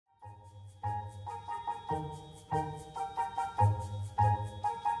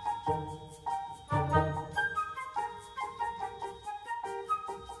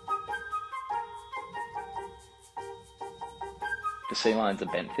The sea lions are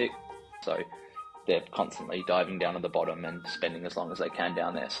benthic, so they're constantly diving down to the bottom and spending as long as they can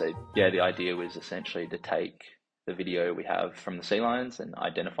down there. So yeah, the idea was essentially to take the video we have from the sea lions and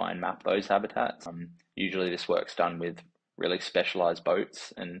identify and map those habitats. Usually this work's done with really specialized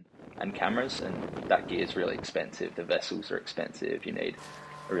boats and cameras, and that gear is really expensive. The vessels are expensive. You need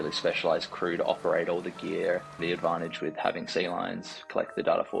a really specialized crew to operate all the gear. The advantage with having sea lions collect the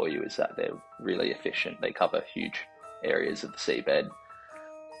data for you is that they're really efficient. They cover huge areas of the seabed.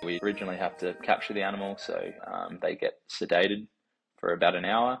 We originally have to capture the animal, so they get sedated for about an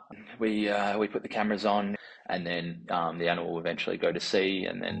hour. We put the cameras on, and then the animal will eventually go to sea,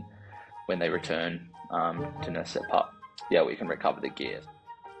 and then when they return to nurse their pup, yeah, we can recover the gear.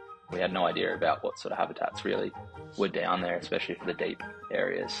 We had no idea about what sort of habitats really were down there, especially for the deep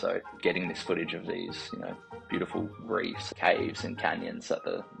areas. So getting this footage of these, beautiful reefs, caves and canyons that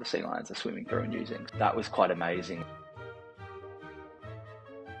the sea lions are swimming through and using, that was quite amazing.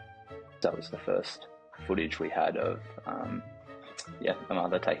 That was the first footage we had of, a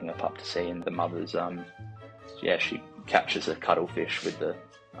mother taking a pup to sea, and the mother's, she catches a cuttlefish with the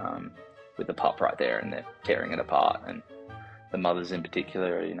pup right there, and they're tearing it apart. And the mothers in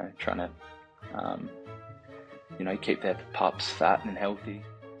particular are, trying to, keep their pups fat and healthy.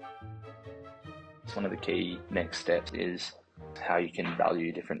 It's one of the key next steps is how you can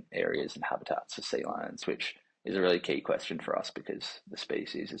value different areas and habitats for sea lions, which is a really key question for us because the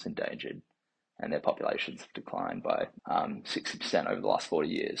species is endangered and their populations have declined by 60% over the last 40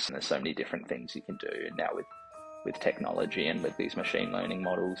 years. And there's so many different things you can do now with technology and with these machine learning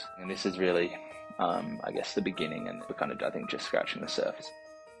models. And this is really, the beginning, and we're kind of, I think, just scratching the surface.